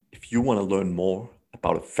If you want to learn more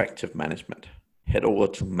about effective management, head over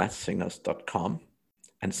to mattsingers.com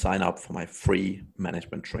and sign up for my free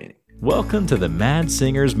management training. Welcome to the Mad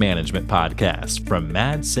Singers Management Podcast from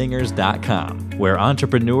madsingers.com, where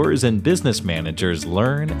entrepreneurs and business managers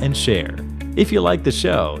learn and share. If you like the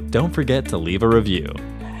show, don't forget to leave a review.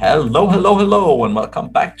 Hello, and welcome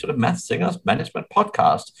back to the Mad Singers Management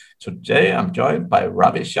Podcast. Today, I'm joined by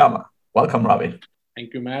Ravi Sharma. Welcome, Ravi.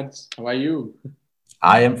 Thank you, Mads. How are you?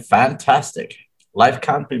 I am fantastic. Life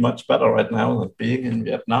can't be much better right now than being in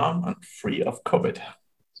Vietnam and free of COVID.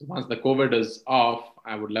 So once the COVID is off,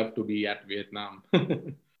 I would love to be at Vietnam.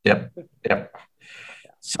 Yep.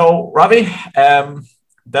 So, Ravi,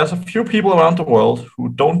 there's a few people around the world who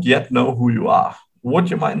don't yet know who you are. Would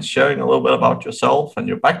you mind sharing a little bit about yourself and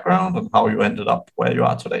your background and how you ended up where you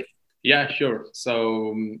are today? Yeah, sure.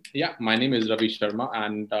 So, my name is Ravi Sharma,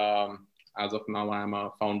 and as of now, I'm a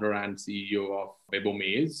founder and CEO of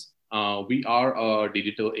Webomaze. We are a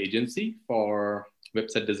digital agency for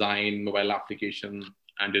website design, mobile application,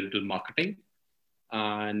 and digital marketing.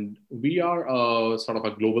 And we are a sort of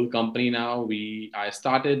a global company now. I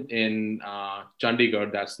started in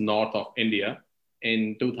Chandigarh, that's north of India,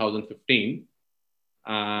 in 2015.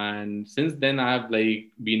 And since then, I've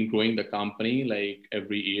been growing the company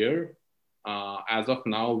every year. As of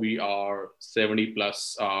now, we are 70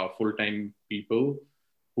 plus full-time people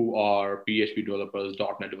who are PHP developers,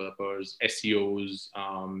 .NET developers, SEOs,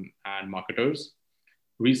 and marketers.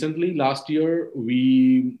 Recently, last year,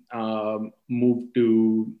 we moved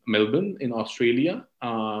to Melbourne in Australia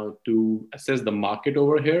to assess the market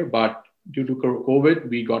over here. But due to COVID,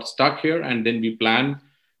 we got stuck here, and then we planned,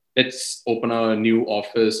 let's open a new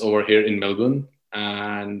office over here in Melbourne.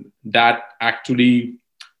 And that actually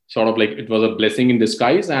it was a blessing in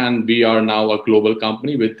disguise. And we are now a global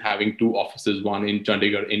company with having two offices, one in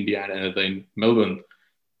Chandigarh, India, and another in Melbourne.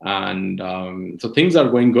 And so things are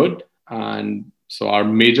going good. And so our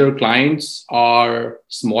major clients are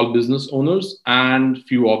small business owners and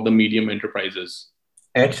few of the medium enterprises.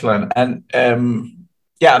 Excellent. And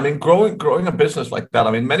growing a business like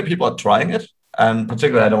that, many people are trying it. And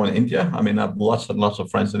particularly, I know in India, I have lots and lots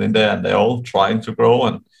of friends in India, and they're all trying to grow.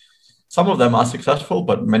 And some of them are successful,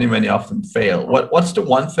 but many of them fail. What's the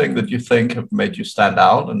one thing that you think have made you stand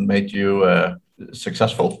out and made you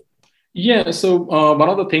successful? Yeah, so one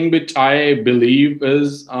of the things which I believe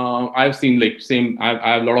is I've seen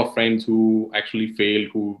I have a lot of friends who actually failed,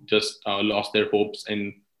 who just lost their hopes in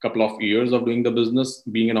a couple of years of doing the business,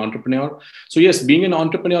 being an entrepreneur. So yes, being an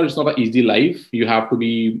entrepreneur is not an easy life. You have to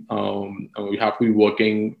be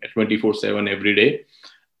working 24/7 every day.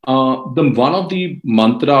 One of the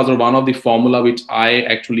mantras or one of the formula which I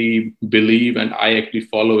actually believe and I actually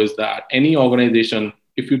follow is that any organization,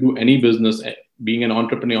 if you do any business, being an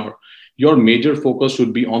entrepreneur, your major focus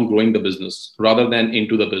should be on growing the business rather than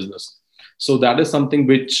into the business. So that is something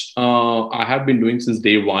which I have been doing since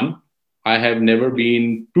day one. I have never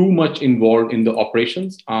been too much involved in the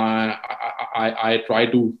operations. I try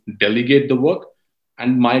to delegate the work,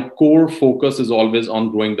 and my core focus is always on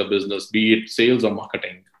growing the business, be it sales or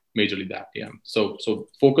marketing, majorly that. Yeah. So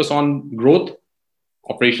focus on growth.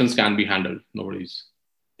 Operations can be handled. No worries.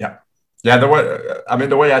 Yeah.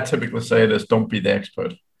 The way I typically say it is, don't be the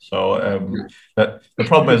expert. So the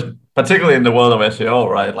problem is, particularly in the world of SEO,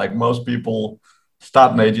 right? Like most people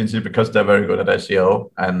start an agency because they're very good at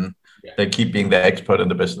SEO and they keep being the expert in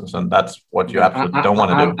the business. And that's what you absolutely don't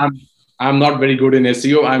want to do. I'm not very good in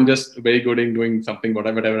SEO. I'm just very good in doing something,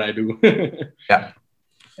 whatever I do. Yeah.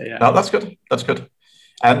 No, that's good. That's good.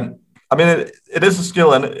 And it is a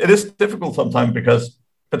skill, and it is difficult sometimes because,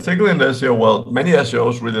 particularly in the SEO world, many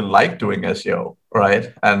SEOs really like doing SEO,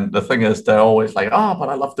 right? And the thing is, they're always like, but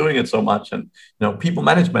I love doing it so much. And, people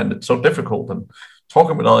management, it's so difficult, and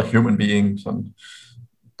talking with other human beings and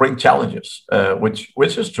bring challenges, which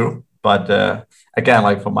is true. But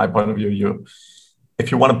again, from my point of view,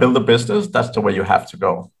 if you want to build a business, that's the way you have to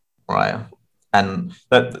go, right? And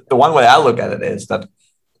that the one way I look at it is that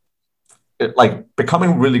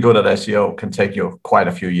becoming really good at SEO can take you quite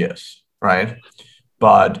a few years, right?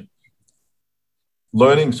 But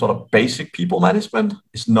learning sort of basic people management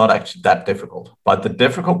is not actually that difficult. But the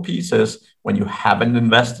difficult piece is when you haven't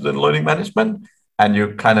invested in learning management and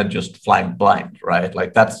you're kind of just flying blind, right?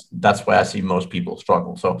 That's where I see most people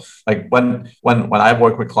struggle. So when I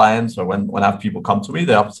work with clients or when I have people come to me,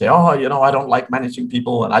 they often say, I don't like managing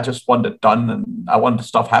people and I just want it done and I want the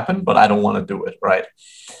stuff happen, but I don't want to do it, right?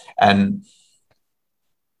 And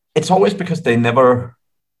it's always because they never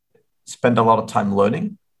spend a lot of time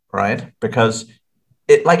learning, right? Because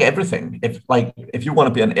it, like everything, if you want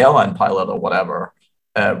to be an airline pilot or whatever,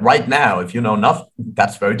 right now, if you know nothing,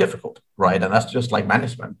 that's very difficult, right? And that's just like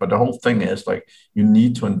management. But the whole thing is like you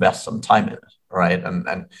need to invest some time in it, right?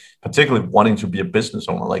 And particularly wanting to be a business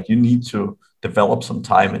owner, like you need to develop some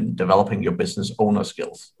time in developing your business owner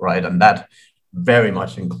skills, right? And that very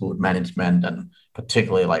much include management and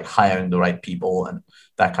particularly like hiring the right people and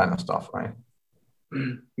that kind of stuff, right?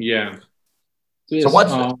 Yeah. So So yes,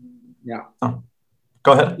 what's yeah. oh,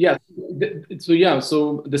 go ahead. Yeah.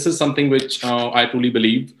 So this is something which I truly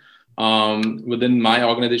believe. Within my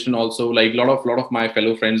organization, also, like lot of my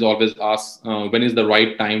fellow friends always ask when is the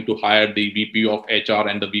right time to hire the VP of HR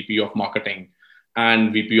and the VP of marketing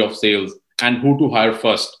and VP of sales, and who to hire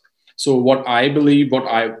first. So what I believe, what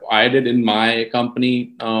I did in my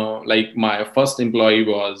company, like my first employee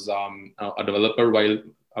was a developer, while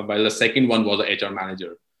the second one was a HR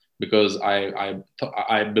manager, because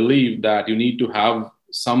I believe that you need to have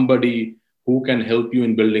somebody who can help you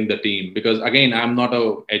in building the team. Because again, I'm not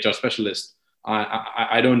a HR specialist.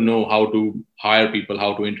 I don't know how to hire people,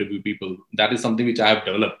 how to interview people. That is something which I have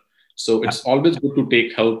developed. So Yeah. it's always good to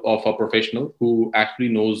take help of a professional who actually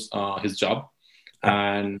knows his job.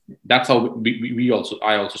 Yeah. And that's how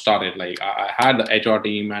I also started. Like I had the HR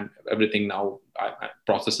team and everything. Now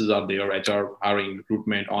processes are there: HR, hiring,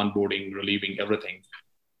 recruitment, onboarding, relieving, everything.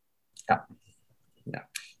 Yeah. Yeah.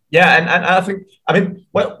 Yeah, and I think, I mean,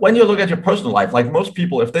 when you look at your personal life, like most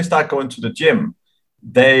people, if they start going to the gym,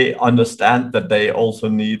 they understand that they also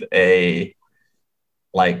need a,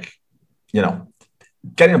 like, you know,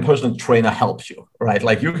 getting a personal trainer helps you, right?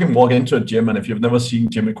 Like you can walk into a gym, and if you've never seen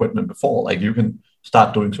gym equipment before, like you can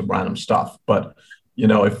start doing some random stuff. But you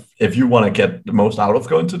know, if you want to get the most out of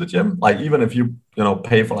going to the gym, like even if you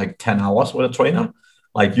pay for like 10 hours with a trainer,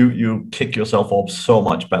 like you kick yourself up so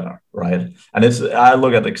much better, right? And I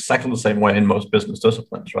look at it exactly the same way in most business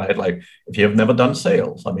disciplines, right? Like if you have never done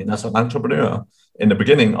sales, I mean, as an entrepreneur, in the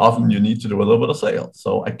beginning, often you need to do a little bit of sales.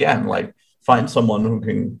 So again, like find someone who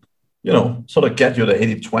can, sort of get you the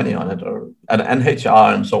 80-20 on it, or and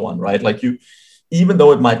HR and so on, right? Like even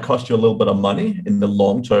though it might cost you a little bit of money, in the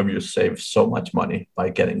long term, you save so much money by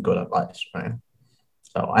getting good advice, right?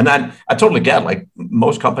 So, and then I totally get, like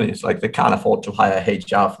most companies, like they can't afford to hire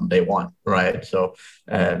HR from day one, right? So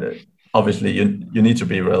obviously you need to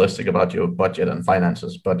be realistic about your budget and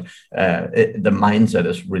finances, but the mindset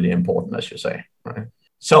is really important, as you say, right?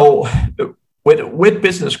 So with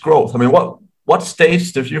business growth, I mean, what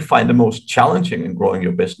stage did you find the most challenging in growing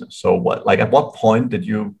your business? So at what point did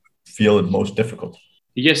you feel it most difficult?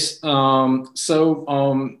 Yes. So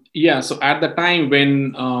at the time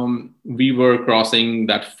when we were crossing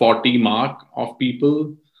that 40 mark of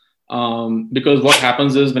people, because what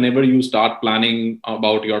happens is whenever you start planning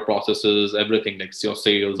about your processes, everything like your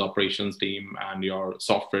sales, operations team, and your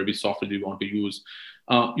software, which software you want to use,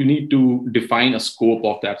 you need to define a scope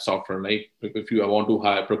of that software. Like if you want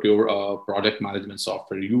to procure a project management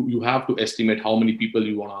software, you have to estimate how many people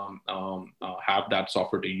you want to have that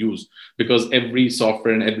software to use, because every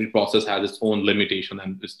software and every process has its own limitation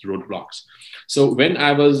and its roadblocks. So when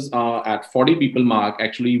I was at 40 people mark,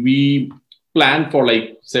 actually we planned for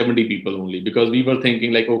like 70 people only, because we were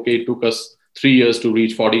thinking like, okay, it took us 3 years to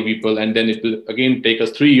reach 40 people, and then it will again take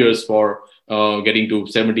us 3 years for getting to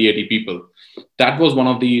 70, 80 people. That was one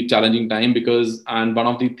of the challenging time, and one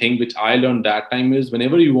of the things which I learned that time is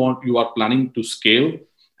whenever you are planning to scale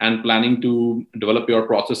and planning to develop your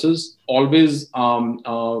processes, always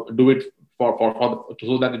do it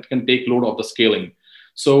so that it can take load of the scaling.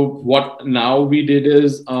 So what now we did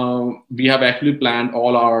is we have actually planned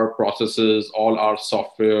all our processes, all our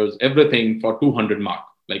softwares, everything for 200 mark.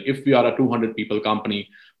 Like if we are a 200 people company,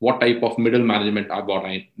 what type of middle management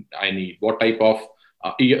I need, what type of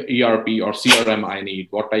ERP or CRM I need,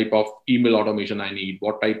 what type of email automation I need,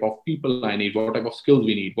 what type of people I need, what type of skills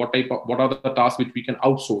we need, what are the tasks which we can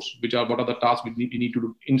outsource, what are the tasks we need to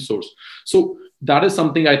do in-source. So that is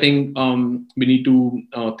something I think we need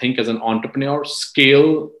to think as an entrepreneur.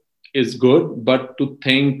 Scale is good, but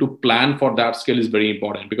to plan for that scale is very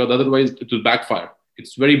important, because otherwise it will backfire.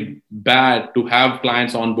 It's very bad to have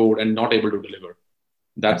clients on board and not able to deliver.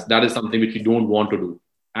 That is something which we don't want to do.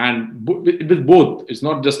 And with both, it's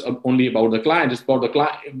not just only about the client, it's about the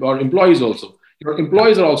client, about employees also. Your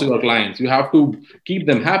employees are also your clients. You have to keep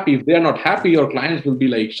them happy. If they're not happy, your clients will be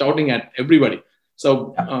like shouting at everybody.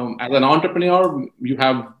 So as an entrepreneur, you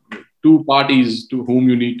have two parties to whom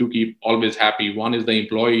you need to keep always happy. One is the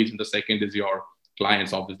employees, and the second is your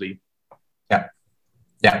clients, obviously.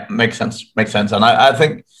 Yeah, makes sense. And I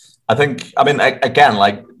think, I mean, again,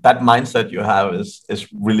 like that mindset you have is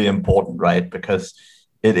really important, right? Because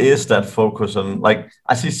it is that focus on, like,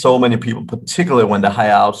 I see so many people, particularly when they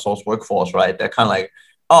hire outsourced workforce, right? They're kind of like,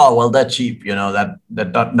 oh, well, they're cheap,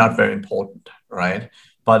 that not very important, right?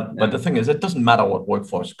 But the thing is, it doesn't matter what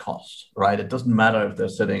workforce costs, right? It doesn't matter if they're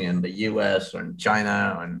sitting in the US or in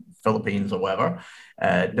China or in Philippines or wherever.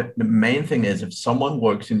 The main thing is, if someone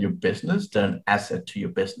works in your business, they're an asset to your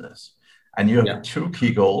business. And you have two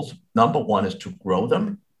key goals. Number one is to grow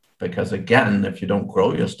them, because again, if you don't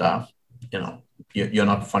grow your staff, you're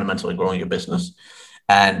not fundamentally growing your business.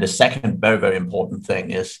 And the second very, very important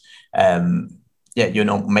thing is,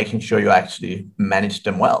 making sure you actually manage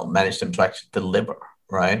them well, manage them to actually deliver,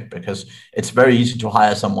 right? Because it's very easy to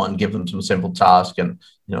hire someone, give them some simple task, and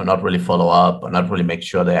not really follow up or not really make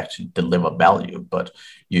sure they actually deliver value. But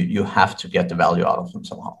you have to get the value out of them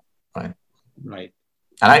somehow, right? Right.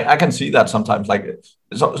 And I can see that sometimes.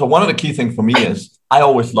 So one of the key things for me is I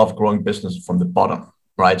always love growing business from the bottom,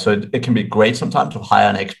 right? So it can be great sometimes to hire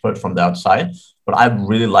an expert from the outside, but I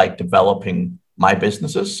really like developing my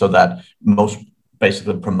businesses so that most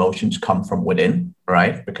basically promotions come from within,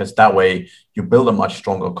 right? Because that way you build a much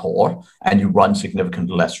stronger core and you run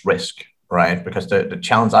significantly less risk, right? Because the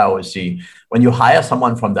challenge I always see when you hire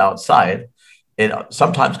someone from the outside, it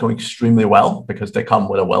sometimes goes extremely well because they come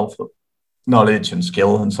with a wealth of knowledge and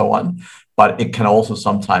skill and so on, but it can also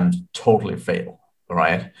sometimes totally fail,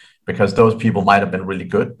 right? Because those people might have been really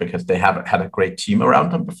good because they haven't had a great team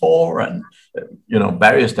around them before and,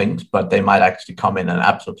 various things, but they might actually come in and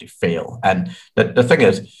absolutely fail. And the thing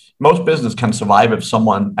is, most business can survive if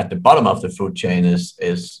someone at the bottom of the food chain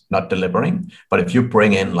is not delivering. But if you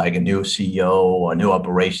bring in like a new CEO or a new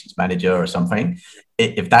operations manager or something,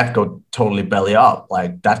 if that go totally belly up,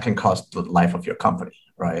 like that can cost the life of your company,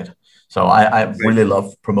 right? So I really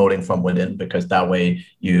love promoting from within, because that way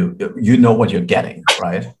you know what you're getting,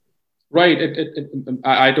 right? Right.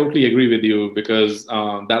 I totally agree with you, because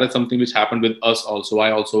that is something which happened with us also.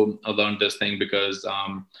 I also learned this thing because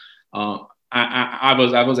I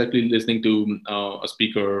was actually listening to a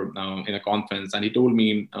speaker in a conference, and he told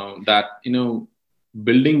me that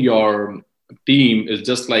building your team is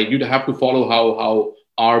just like you'd have to follow how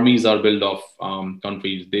armies are built of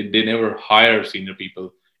countries. They never hire senior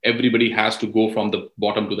people. Everybody has to go from the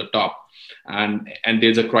bottom to the top, and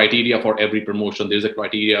there's a criteria for every promotion. There's a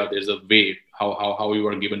criteria, there's a way how you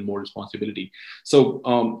are given more responsibility.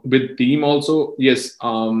 So with team also, yes,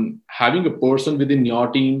 having a person within your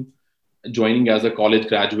team joining as a college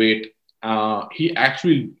graduate, he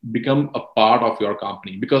actually become a part of your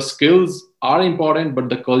company, because skills are important, but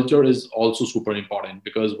the culture is also super important.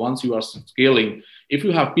 Because once you are scaling, if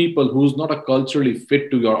you have people who's not a culturally fit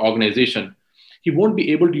to your organization, he won't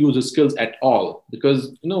be able to use his skills at all,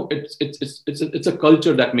 because it's a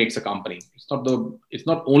culture that makes a company. It's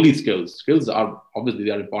not only skills. Skills are obviously they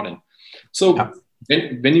are important. So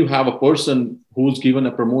when you have a person who's given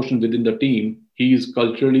a promotion within the team, he is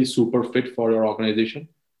culturally super fit for your organization.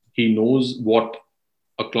 He knows what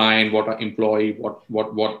a client, what an employee,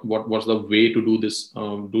 what's the way to do this,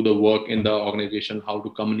 do the work in the organization, how to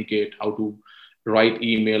communicate, how to write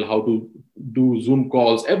email, how to do Zoom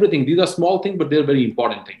calls, everything. These are small things, but they're very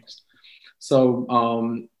important things. So,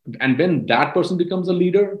 and when that person becomes a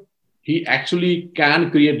leader, he actually can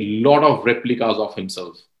create a lot of replicas of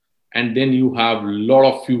himself. And then you have a lot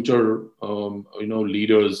of future,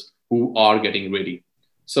 leaders who are getting ready.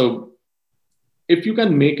 So if you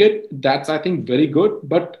can make it, that's, I think, very good.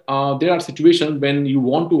 But there are situations when you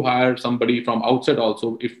want to hire somebody from outside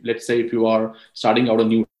also. If, let's say, if you are starting out a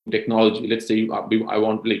new technology, let's say I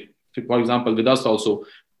want, like, for example, with us also,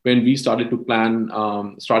 when we started to plan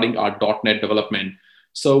starting our .NET development.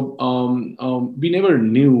 So we never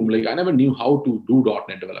knew, I never knew how to do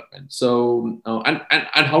 .NET development. So, and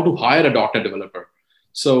how to hire a .NET developer.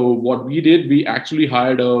 So what we did, we actually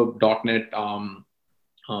hired a .NET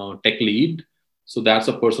tech lead. So that's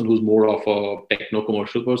a person who's more of a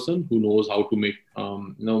techno-commercial person who knows how to make,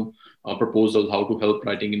 proposals, how to help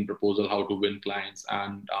writing in proposal, how to win clients.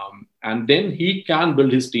 And then he can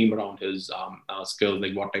build his team around his skills,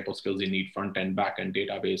 like what type of skills he need, front end, back end,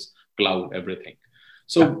 database, cloud, everything.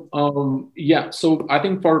 So, so I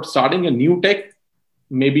think for starting a new tech,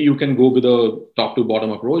 maybe you can go with a top to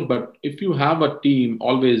bottom approach. But if you have a team,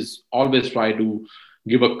 always try to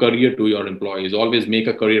give a career to your employees. Always make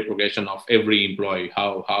a career progression of every employee,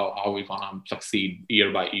 how we want to succeed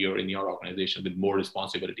year by year in your organization with more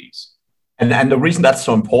responsibilities. And the reason that's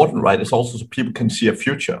so important, right, is also so people can see a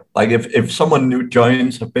future. Like if someone new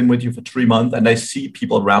joins, have been with you for 3 months, and they see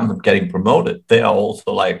people around them getting promoted, they are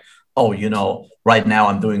also like, oh, right now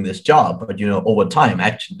I'm doing this job, but, over time,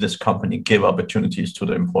 actually, this company gave opportunities to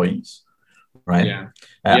the employees, right?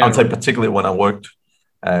 I would say particularly when I worked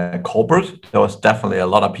corporate, there was definitely a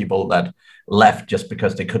lot of people that left just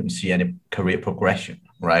because they couldn't see any career progression,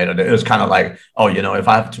 right? And it was kind of like, oh, if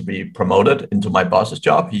I have to be promoted into my boss's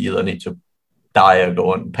job, he either needs to die or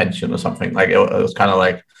go on pension or something. Like it was kind of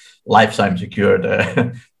like lifetime secured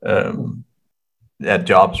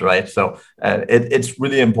jobs, right? So it's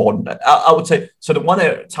really important. I would say, so the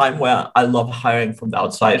one time where I love hiring from the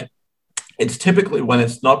outside, it's typically when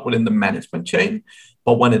it's not within the management chain,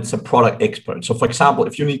 but when it's a product expert. So for example,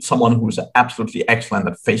 if you need someone who's absolutely excellent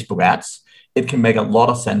at Facebook ads, it can make a lot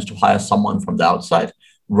of sense to hire someone from the outside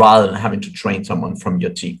rather than having to train someone from your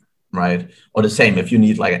team, right? Or the same, if you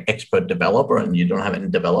need like an expert developer and you don't have any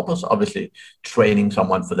developers, obviously training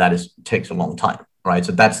someone for that takes a long time, right?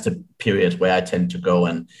 So that's the period where I tend to go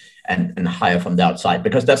and hire from the outside,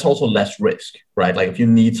 because that's also less risk, right? Like if you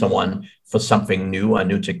need someone for something new, a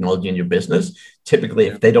new technology in your business, typically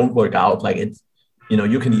if they don't work out, like it's,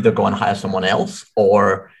 you can either go and hire someone else,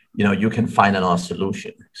 or you can find another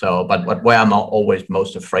solution. So, but where I'm always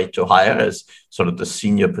most afraid to hire is sort of the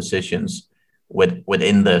senior positions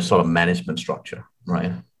within the sort of management structure,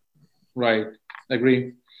 right? Right.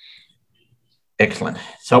 Agree. Excellent.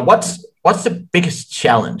 So what's the biggest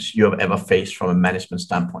challenge you have ever faced from a management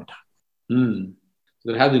standpoint?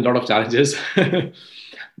 There have been a lot of challenges,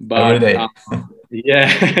 but every day.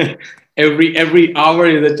 Yeah, every hour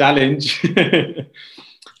is a challenge.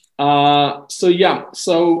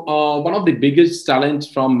 So one of the biggest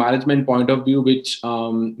challenge from management point of view, which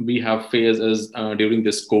we have faced is during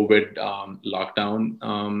this COVID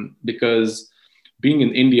lockdown, because being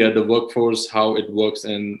in India, the workforce, how it works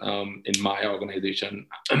in my organization,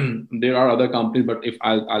 there are other companies, but if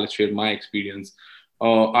I'll share my experience,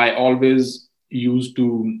 I always used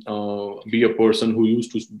to be a person who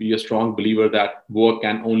used to be a strong believer that work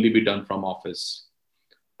can only be done from office,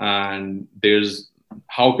 and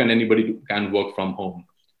how can anybody can work from home?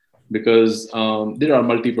 Because there are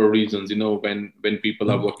multiple reasons. When people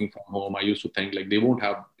are working from home, I used to think like they won't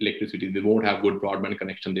have electricity, they won't have good broadband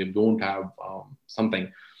connection, they don't have something.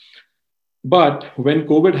 But when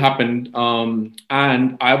COVID happened,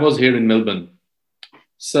 and I was here in Melbourne,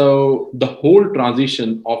 so the whole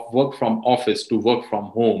transition of work from office to work from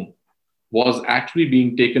home was actually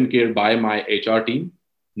being taken care by my HR team,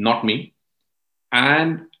 not me.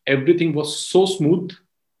 And everything was so smooth.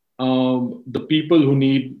 The people who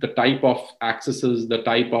need the type of accesses, the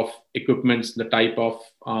type of equipments, the type of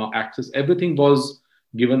access, everything was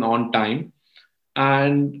given on time.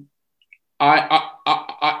 And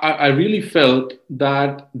I really felt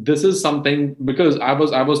that this is something, because I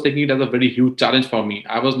was taking it as a very huge challenge for me.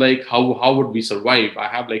 I was like, how would we survive? I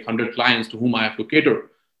have like 100 clients to whom I have to cater.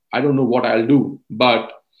 I don't know what I'll do.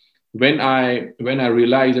 But when I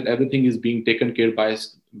realized that everything is being taken care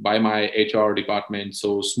by my HR department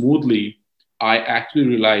so smoothly, I actually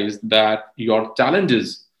realized that your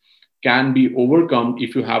challenges can be overcome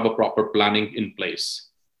if you have a proper planning in place.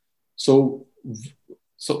 So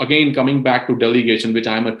again, coming back to delegation, which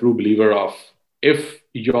I'm a true believer of, if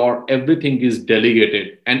your everything is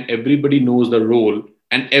delegated and everybody knows the role,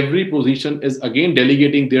 and every position is again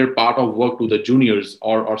delegating their part of work to the juniors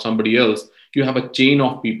or somebody else, you have a chain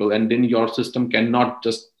of people, and then your system cannot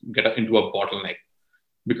just get into a bottleneck.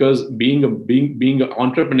 Because being an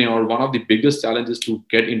entrepreneur, one of the biggest challenges to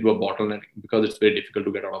get into a bottleneck, because it's very difficult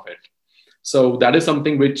to get out of it. So that is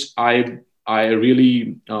something which I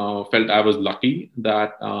really felt I was lucky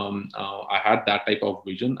that I had that type of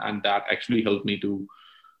vision, and that actually helped me to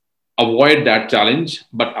avoid that challenge.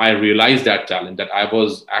 But I realized that challenge, that I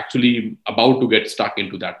was actually about to get stuck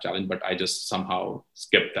into that challenge, but I just somehow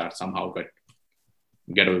skipped that, somehow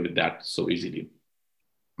get away with that so easily.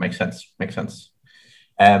 Makes sense.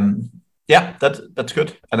 Yeah, that's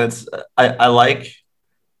good. And it's I like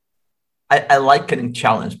getting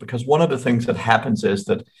challenged, because one of the things that happens is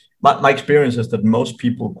that my experience is that most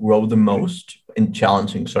people grow the most in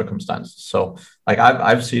challenging circumstances. So like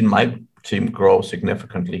I've seen my team grow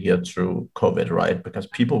significantly here through COVID, right? Because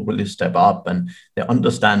people really step up and they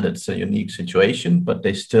understand it's a unique situation, but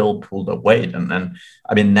they still pull their weight. And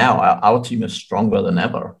I mean, now our team is stronger than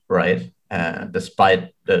ever, right?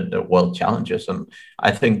 Despite the world challenges. And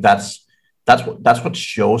I think that's what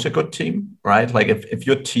shows a good team, right? Like if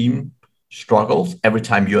your team struggles every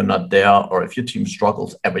time you're not there, or if your team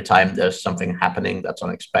struggles every time there's something happening that's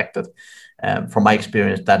unexpected, from my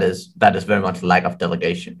experience, that is very much lack of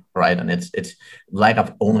delegation, right? And it's lack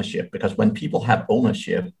of ownership, because when people have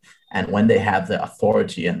ownership and when they have the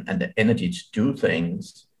authority and the energy to do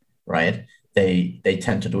things, right, they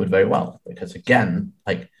tend to do it very well. Because again,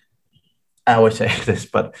 like I always say this,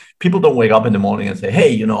 but people don't wake up in the morning and say,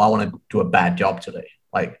 hey, I want to do a bad job today,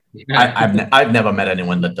 Like I've never met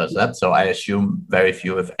anyone that does that. So I assume very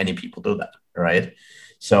few, if any, people do that, right?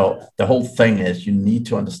 So the whole thing is you need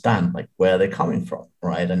to understand like where they're coming from,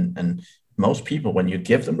 right? And most people, when you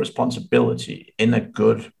give them responsibility in a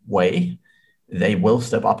good way, they will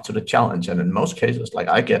step up to the challenge. And in most cases, like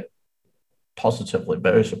I get positively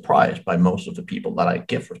very surprised by most of the people that I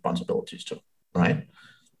give responsibilities to, right?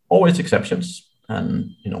 Always exceptions,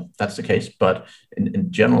 and that's the case. But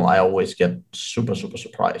in general, I always get super, super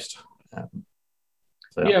surprised.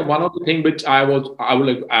 Yeah, one of the things which I would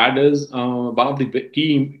like to add is one of the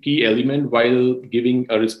key element while giving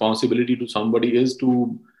a responsibility to somebody is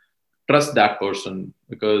to trust that person,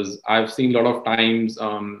 because I've seen a lot of times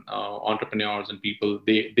entrepreneurs and people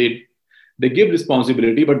they give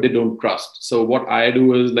responsibility but they don't trust. So what I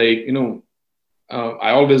do is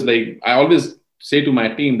I always say to my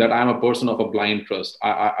team that I'm a person of a blind trust.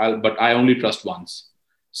 But I only trust once.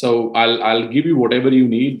 So I'll give you whatever you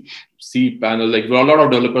need. cPanel, like a lot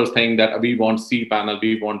of developers think that we want cPanel,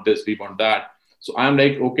 we want this, we want that. So I'm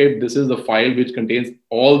like, okay, this is the file which contains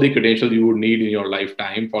all the credentials you would need in your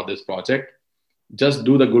lifetime for this project. Just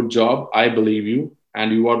do the good job. I believe you,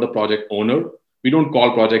 and you are the project owner. We don't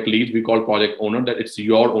call project leads, we call project owner, that it's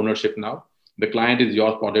your ownership now. The client is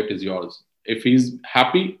yours, project is yours. If he's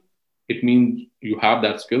happy, it means you have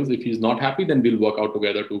that skills. If he's not happy, then we'll work out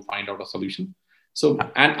together to find out a solution. So,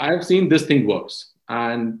 and I've seen this thing works.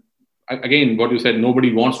 And again, what you said,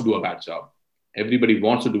 nobody wants to do a bad job. Everybody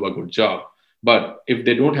wants to do a good job. But if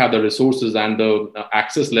they don't have the resources and the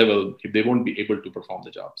access level, they won't be able to perform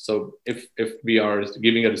the job. So if we are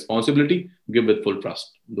giving a responsibility, give with full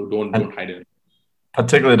trust. Don't hide it.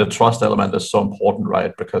 Particularly the trust element is so important,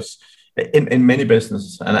 right? Because in many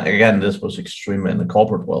businesses, and again, this was extreme in the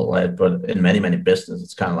corporate world, right? But in many businesses,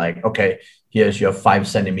 it's kind of like, okay, here's your 5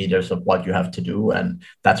 centimeters of what you have to do, and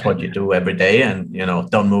that's what you do every day. And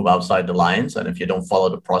don't move outside the lines. And if you don't follow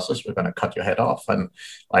the process, we're going to cut your head off, and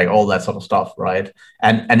like all that sort of stuff, right?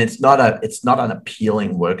 And it's not an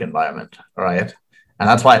appealing work environment, right? And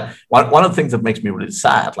that's why one of the things that makes me really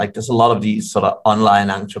sad, like there's a lot of these sort of online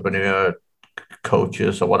entrepreneur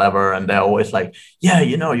coaches or whatever, and they're always like, yeah,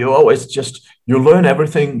 you learn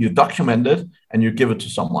everything, you document it, and you give it to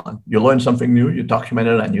someone. You learn something new, you document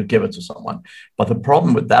it, and you give it to someone. But the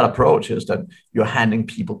problem with that approach is that you're handing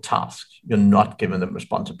people tasks, you're not giving them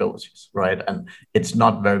responsibilities, right? And it's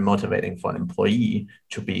not very motivating for an employee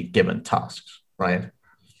to be given tasks, right?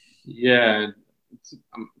 Yeah,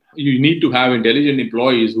 you need to have intelligent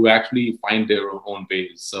employees who actually find their own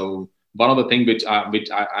ways. So one of the things which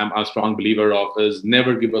I'm a strong believer of is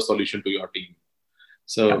never give a solution to your team.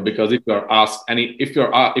 So because if you're asked, and if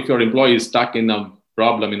your employee is stuck in a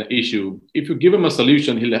problem, in an issue, if you give him a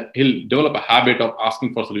solution, he'll develop a habit of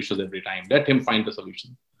asking for solutions every time. Let him find the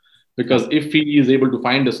solution, because if he is able to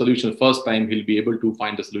find the solution first time, he'll be able to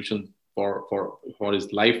find the solution for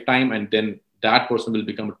his lifetime, and then that person will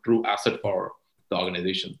become a true asset for the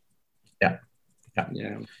organization.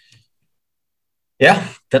 Yeah,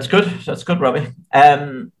 that's good. That's good, Ravi.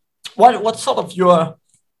 What's sort of your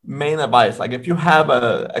main advice? Like if you have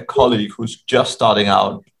a colleague who's just starting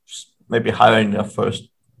out, maybe hiring their first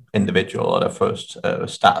individual or their first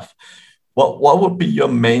staff, what would be your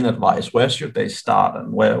main advice? Where should they start,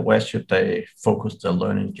 and where should they focus their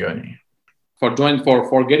learning journey? For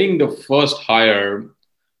getting the first hire,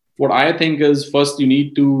 what I think is first you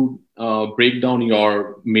need to break down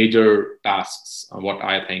your major tasks. What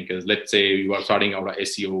I think is, let's say you are starting out an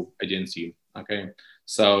SEO agency. Okay.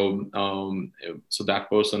 So that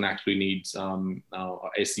person actually needs a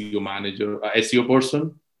SEO manager, a SEO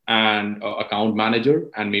person, and account manager,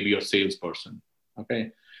 and maybe your salesperson.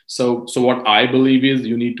 Okay. So what I believe is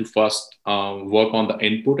you need to first work on the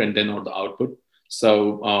input and then on the output.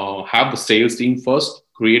 So have the sales team first,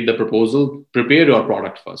 create the proposal, prepare your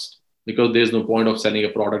product first, because there's no point of selling a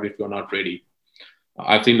product if you're not ready.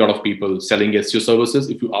 I've seen a lot of people selling SEO services.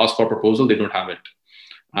 If you ask for a proposal, they don't have it.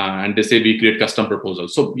 And they say we create custom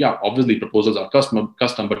proposals. So yeah, obviously proposals are custom,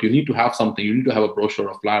 but you need to have something. You need to have a brochure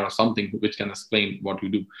or flyer or something which can explain what you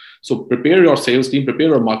do. So prepare your sales team, prepare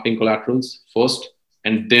your marketing collaterals first,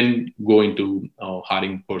 and then go into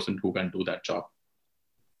hiring a person who can do that job.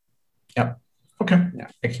 Yeah. Okay. Yeah.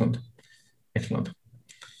 Excellent.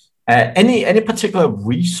 Any particular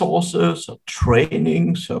resources or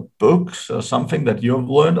trainings or books or something that you've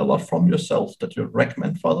learned a lot from yourself that you'd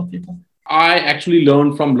recommend for other people? I actually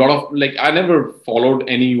learned from a lot of, I never followed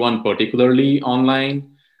anyone particularly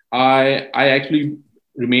online. I actually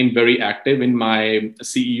remain very active in my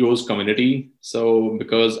CEO's community. So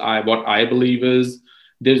because what I believe is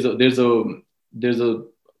there's a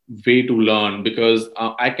way to learn, because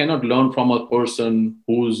I cannot learn from a person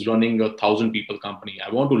who's running 1,000 people company.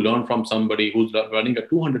 I want to learn from somebody who's running a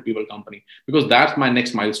 200 people company, because that's my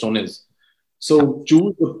next milestone is. So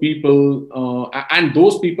choose the people, and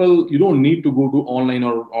those people, you don't need to go to online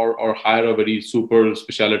or hire a very super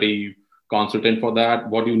specialty consultant for that.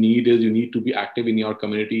 What you need is you need to be active in your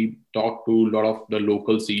community, talk to a lot of the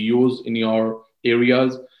local CEOs in your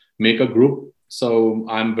areas, make a group. So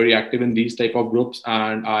I'm very active in these type of groups,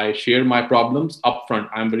 and I share my problems upfront.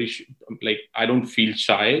 I'm very I don't feel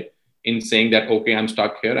shy in saying that, okay, I'm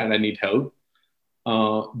stuck here and I need help.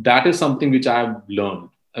 That is something which I've learned.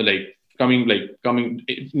 Coming,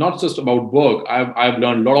 it's not just about work. I've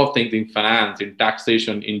learned a lot of things in finance, in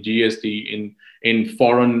taxation, in GST, in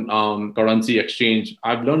foreign currency exchange.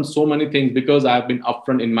 I've learned so many things because I've been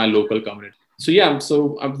upfront in my local community. So yeah,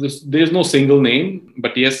 there's no single name,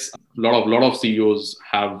 but yes, a lot of CEOs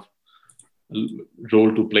have a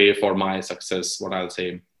role to play for my success, what I'll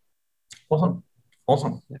say. Awesome.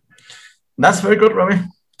 That's very good, Ravi.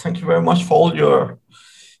 Thank you very much for all your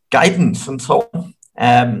guidance and so on.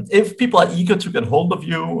 If people are eager to get hold of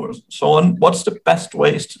you or so on, what's the best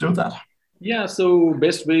ways to do that? Yeah, so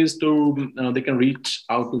best ways to, they can reach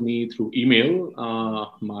out to me through email.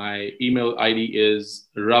 My email ID is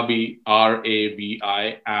Ravi,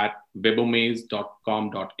 RAVI at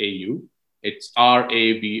webomaze.com.au. It's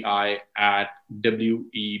RAVI at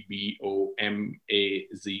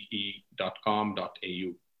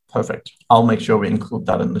WEBOMAZE.com.au. Perfect. I'll make sure we include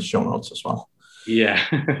that in the show notes as well. Yeah.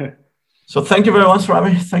 So thank you very much,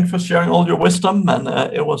 Ravi. Thanks for sharing all your wisdom. And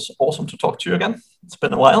it was awesome to talk to you again. It's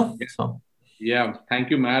been a while. Yeah. So. Yeah,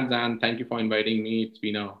 thank you, Mads, and thank you for inviting me. It's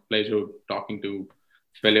been a pleasure talking to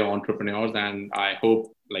fellow entrepreneurs, and I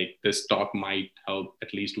hope this talk might help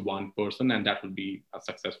at least one person, and that will be a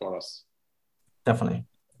success for us. Definitely.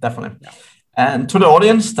 Yeah. And to the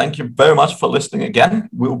audience, thank you very much for listening again.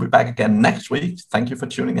 We'll be back again next week. Thank you for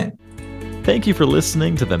tuning in. Thank you for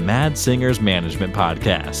listening to the Mad Singers Management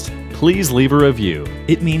Podcast. Please leave a review.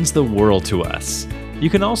 It means the world to us. You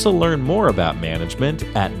can also learn more about management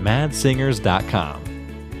at madsingers.com.